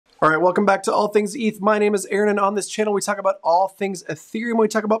All right, welcome back to All Things ETH. My name is Aaron, and on this channel, we talk about all things Ethereum. We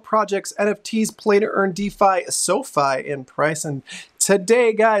talk about projects, NFTs, play to earn, DeFi, SoFi, and price. And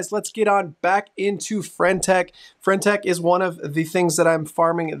today, guys, let's get on back into FriendTech. FriendTech is one of the things that I'm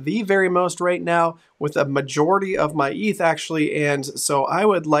farming the very most right now, with a majority of my ETH, actually. And so I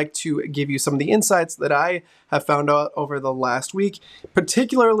would like to give you some of the insights that I have found out over the last week.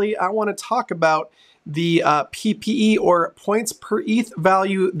 Particularly, I want to talk about the PPE, or points per ETH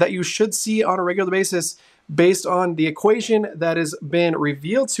value, that you should see on a regular basis based on the equation that has been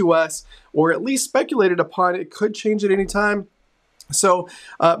revealed to us, or at least speculated upon. It could change at any time. So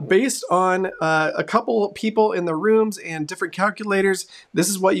based on a couple people in the rooms and different calculators, this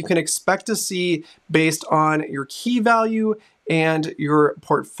is what you can expect to see based on your key value and your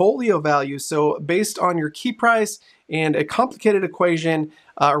portfolio value. So based on your key price and a complicated equation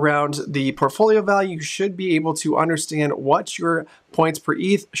around the portfolio value, you should be able to understand what your points per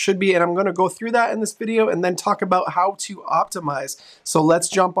ETH should be. And I'm going to go through that in this video and then talk about how to optimize. So let's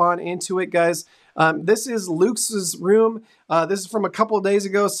jump on into it, guys. This is Luke's room. This is from a couple of days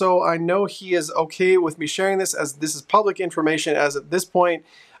ago, so I know he is okay with me sharing this, as this is public information as of this point.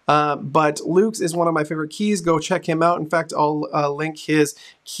 But Luke's is one of my favorite keys. Go check him out. In fact, I'll link his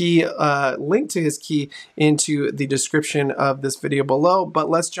key, link to his key into the description of this video below. But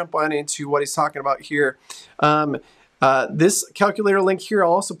let's jump on into what he's talking about here. This calculator link here,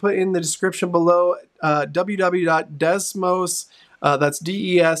 I'll also put in the description below. www.desmos, that's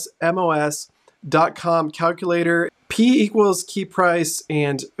DESMOS.com calculator. P equals key price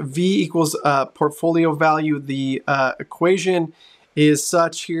and V equals portfolio value. The equation is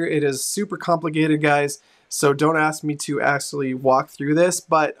such here. It is super complicated, guys, so don't ask me to actually walk through this,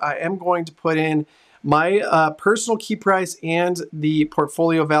 but I am going to put in my personal key price and the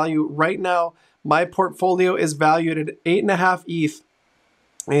portfolio value. Right now, my portfolio is valued at 8.5 ETH,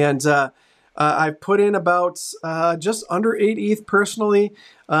 and I've put in about just under 8 ETH personally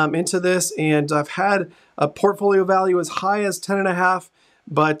into this, and I've had a portfolio value as high as 10.5,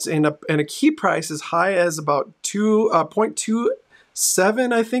 but in a key price as high as about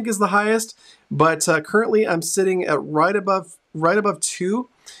 2.27, I think, is the highest. But currently I'm sitting at right above 2.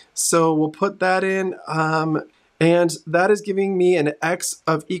 So we'll put that in, and that is giving me an X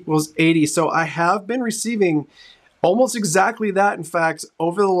of equals 80. So I have been receiving almost exactly that, in fact,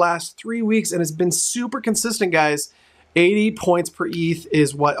 over the last 3 weeks, and it's been super consistent, guys. 80 points per ETH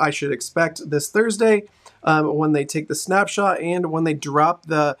is what I should expect this Thursday when they take the snapshot and when they drop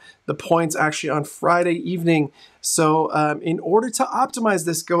the points actually on Friday evening. So in order to optimize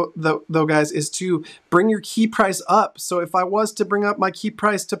this, though, guys, is to bring your key price up. So if I was to bring up my key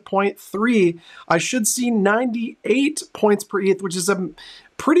price to 0.3, I should see 98 points per ETH, which is a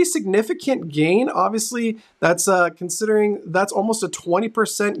pretty significant gain. Obviously, that's considering that's almost a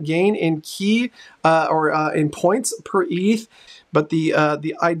 20% gain in key or in points per ETH. But the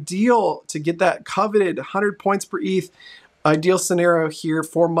ideal to get that coveted 100 points per ETH ideal scenario here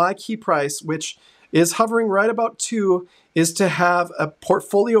for my key price, which is hovering right about 2, is to have a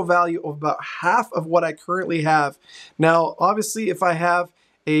portfolio value of about half of what I currently have. Now, obviously, if I have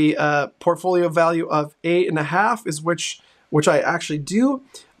a portfolio value of 8.5, is which I actually do,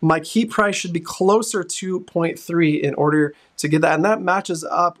 my key price should be closer to 0.3 in order to get that. And that matches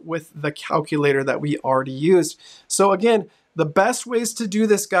up with the calculator that we already used. So again, the best ways to do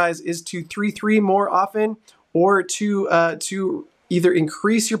this, guys, is to 3-3 more often, or to either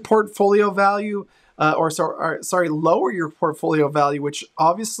increase your portfolio value or lower your portfolio value, which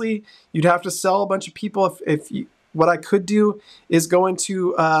obviously you'd have to sell a bunch of people. If you, what I could do is go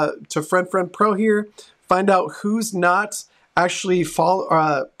into to Friend Pro here, find out who's not actually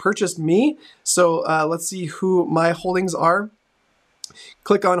purchased me. So let's see who my holdings are.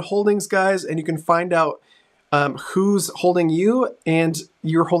 Click on holdings, guys, and you can find out who's holding you and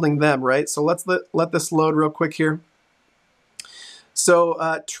you're holding them, right? So let's let this load real quick here. So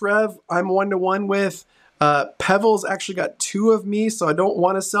Trev, I'm 1-to-1 with. Pevel's actually got 2 of me, so I don't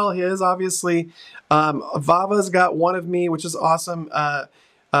want to sell his, obviously. Vava's got 1 of me, which is awesome.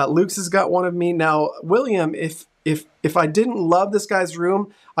 Luke's has got 1 of me. Now, William, if I didn't love this guy's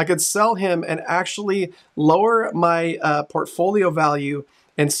room, I could sell him and actually lower my portfolio value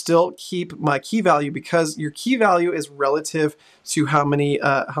and still keep my key value, because your key value is relative to how many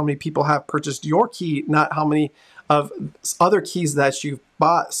people have purchased your key, not how many of other keys that you've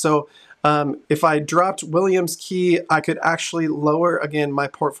bought. So if I dropped William's key, I could actually lower, again, my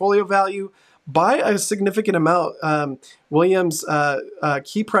portfolio value by a significant amount. William's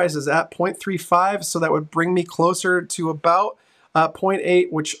key price is at 0.35, so that would bring me closer to about 0.8,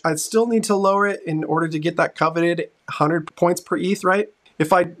 which I'd still need to lower it in order to get that coveted 100 points per ETH, right?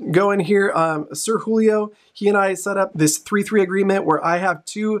 If I go in here, Sir Julio, he and I set up this 3-3 agreement where I have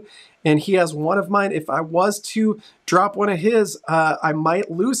 2 and he has 1 of mine. If I was to drop 1 of his, I might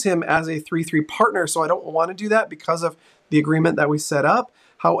lose him as a 3-3 partner. So I don't want to do that because of the agreement that we set up.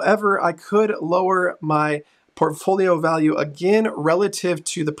 However, I could lower my portfolio value again relative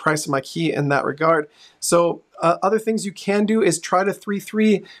to the price of my key in that regard. So other things you can do is try to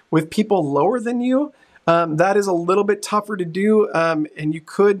 3-3 with people lower than you. That is a little bit tougher to do, and you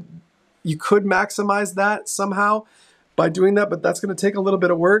could maximize that somehow by doing that, but that's going to take a little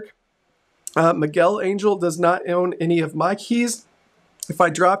bit of work. Miguel Angel does not own any of my keys. If I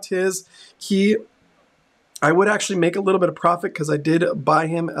dropped his key, I would actually make a little bit of profit because I did buy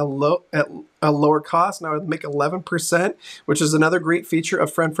him at a lower cost, and I would make 11%, which is another great feature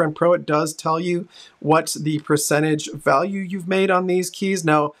of Friend Pro. It does tell you what the percentage value you've made on these keys.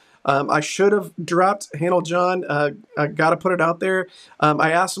 Now, I should have dropped Handle John. I got to put it out there.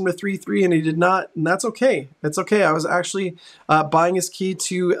 I asked him to 3-3 and he did not, and that's okay. It's okay. I was actually buying his key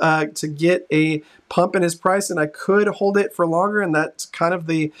to get a pump in his price, and I could hold it for longer, and that's kind of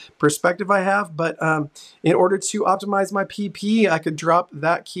the perspective I have. But in order to optimize my PP, I could drop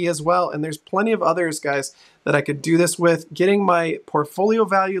that key as well. And there's plenty of others, guys, that I could do this with. Getting my portfolio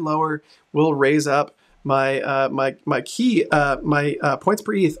value lower will raise up my points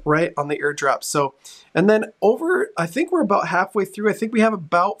per ETH right on the airdrop. So, and then I think we're about halfway through. I think we have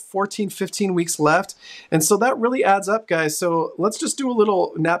about 14-15 weeks left, and so that really adds up, guys. So let's just do a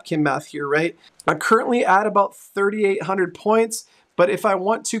little napkin math here, right? I'm currently at about 3,800 points, but if I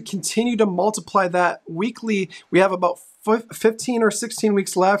want to continue to multiply that weekly, we have about 15 or 16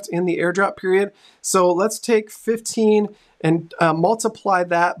 weeks left in the airdrop period. So let's take 15 and multiply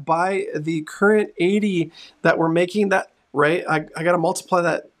that by the current 80 that we're making. That, right? I got to multiply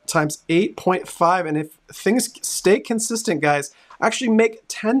that times 8.5. And if things stay consistent, guys, I actually make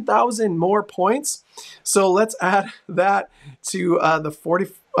 10,000 more points. So let's add that to the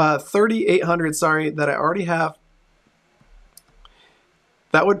 3,800, sorry, that I already have.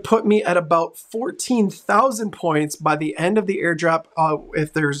 That would put me at about 14,000 points by the end of the airdrop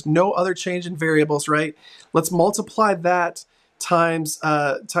if there's no other change in variables, right? Let's multiply that times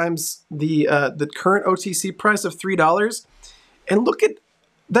the current OTC price of $3. And look at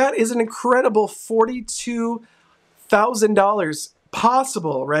that, is an incredible $42,000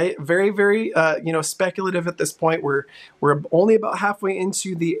 possible, right? Very, very speculative at this point. We're only about halfway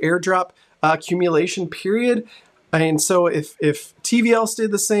into the airdrop accumulation period. And so if TVL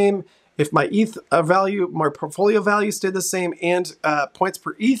stayed the same, if my ETH value, my portfolio value stayed the same, and points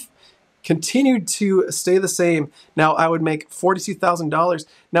per ETH continued to stay the same, now I would make $42,000.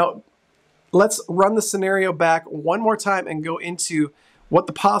 Now, let's run the scenario back one more time and go into what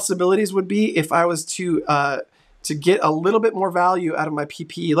the possibilities would be if I was to get a little bit more value out of my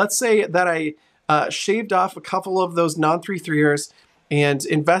PPE. Let's say that I shaved off a couple of those non-3-3ers and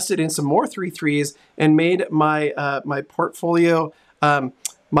invested in some more 3-3s and made my my portfolio, my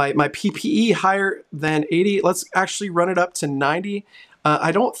PPE higher than 80. Let's actually run it up to 90.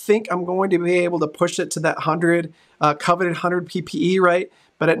 I don't think I'm going to be able to push it to that 100 coveted 100 PPE, right?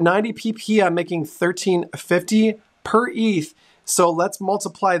 But at 90 PPE, I'm making 1350 per ETH. So let's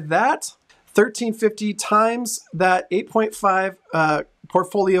multiply that 1350 times that 8.5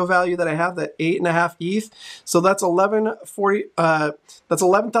 portfolio value that I have, that 8.5 ETH. So that's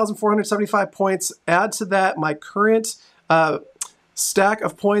 11,475 points. Add to that my current stack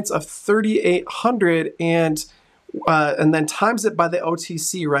of points of 3,800 and then times it by the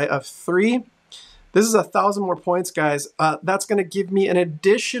OTC, right, of 3. This is 1,000 more points, guys. That's going to give me an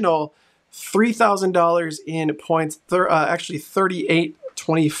additional $3,000 in points, actually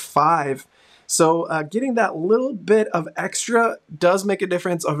 3,825. So getting that little bit of extra does make a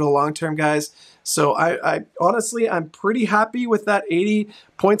difference over the long term, guys. So I honestly, I'm pretty happy with that 80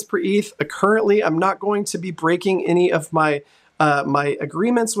 points per ETH. Currently, I'm not going to be breaking any of my my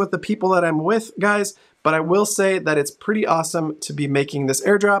agreements with the people that I'm with, guys. But I will say that it's pretty awesome to be making this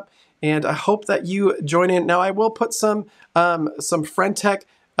airdrop, and I hope that you join in. Now, I will put some FriendTech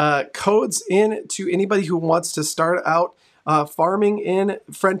codes in to anybody who wants to start out farming in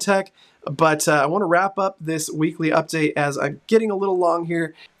FriendTech. But I want to wrap up this weekly update as I'm getting a little long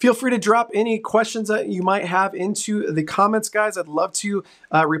here. Feel free to drop any questions that you might have into the comments, guys. I'd love to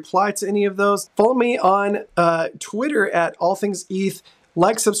reply to any of those. Follow me on Twitter at All Things ETH.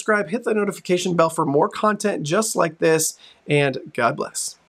 Like, subscribe, hit the notification bell for more content just like this, and God bless.